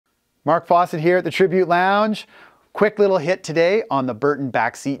Mark Fawcett here at the Tribute Lounge. Quick little hit today on the Burton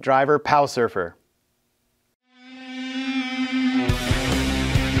Backseat Driver POW Surfer.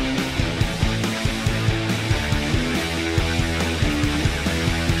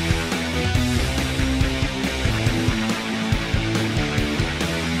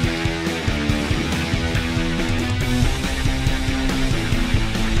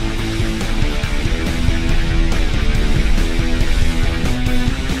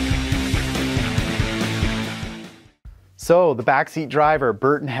 So the backseat driver,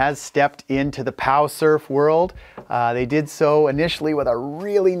 Burton has stepped into the POW surf world. They did so initially with a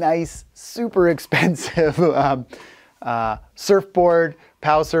really nice, super expensive surfboard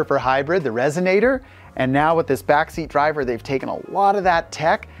POW surfer hybrid, the Resonator. And now with this backseat driver, they've taken a lot of that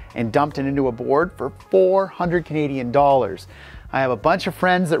tech and dumped it into a board for 400 Canadian dollars. I have a bunch of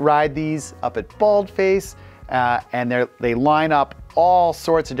friends that ride these up at Baldface, and they line up all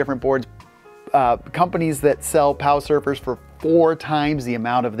sorts of different boards. Companies that sell POW surfers for 4 times the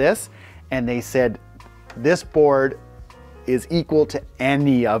amount of this, and they said this board is equal to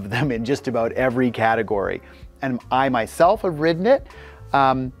any of them in just about every category. And I myself have ridden it.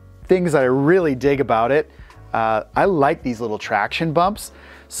 Things that I really dig about it, I like these little traction bumps,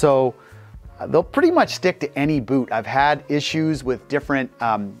 so they'll pretty much stick to any boot. I've had issues with different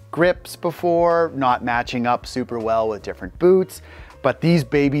grips before, not matching up super well with different boots. But these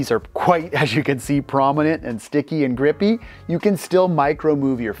babies are quite, as you can see, prominent and sticky and grippy. You can still micro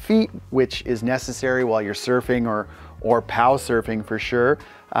move your feet, which is necessary while you're surfing or POW surfing for sure,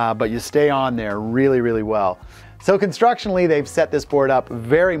 but you stay on there really, really well. So constructionally, they've set this board up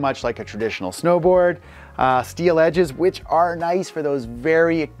very much like a traditional snowboard. Steel edges, which are nice for those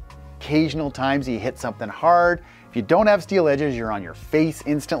very occasional times you hit something hard. If you don't have steel edges, you're on your face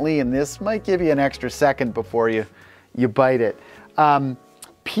instantly, and this might give you an extra second before you bite it.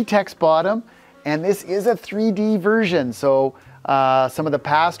 P-Tex bottom, and this is a 3D version, so some of the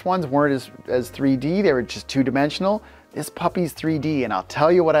past ones weren't as 3D, they were just 2-dimensional. This puppy's 3D, and I'll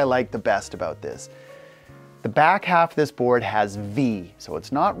tell you what I like the best about this. The back half of this board has V, so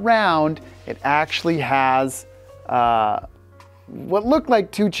it's not round, it actually has what look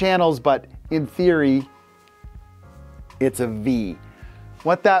like 2 channels, but in theory, it's a V.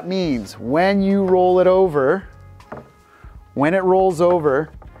 What that means, when you roll it over, when it rolls over,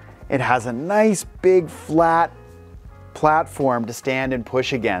 it has a nice big flat platform to stand and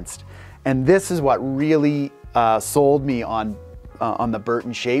push against. And this is what really sold me on the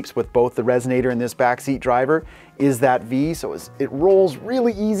Burton shapes with both the Resonator and this backseat driver, is that V. So it rolls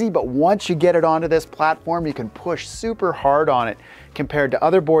really easy, but once you get it onto this platform, you can push super hard on it compared to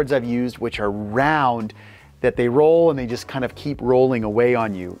other boards I've used, which are round, that they roll and they just kind of keep rolling away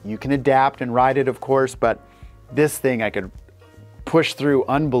on you. You can adapt and ride it, of course, but this thing I could push through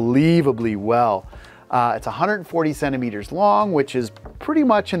unbelievably well. It's 140 centimeters long, which is pretty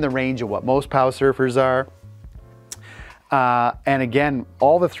much in the range of what most POW surfers are. And again,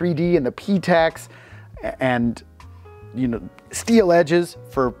 all the 3D and the P-Tex and steel edges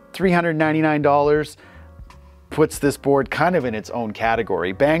for $399 puts this board kind of in its own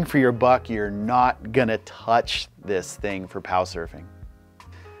category. Bang for your buck, you're not gonna touch this thing for POW surfing.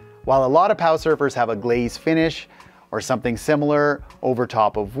 While a lot of POW surfers have a glaze finish or something similar over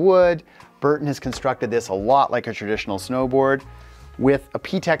top of wood, Burton has constructed this a lot like a traditional snowboard with a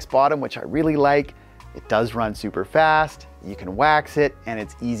P-Tex bottom, which I really like. It does run super fast, you can wax it, and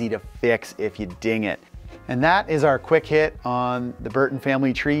it's easy to fix if you ding it. And that is our quick hit on the Burton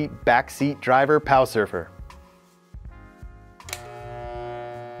family tree backseat driver POW surfer.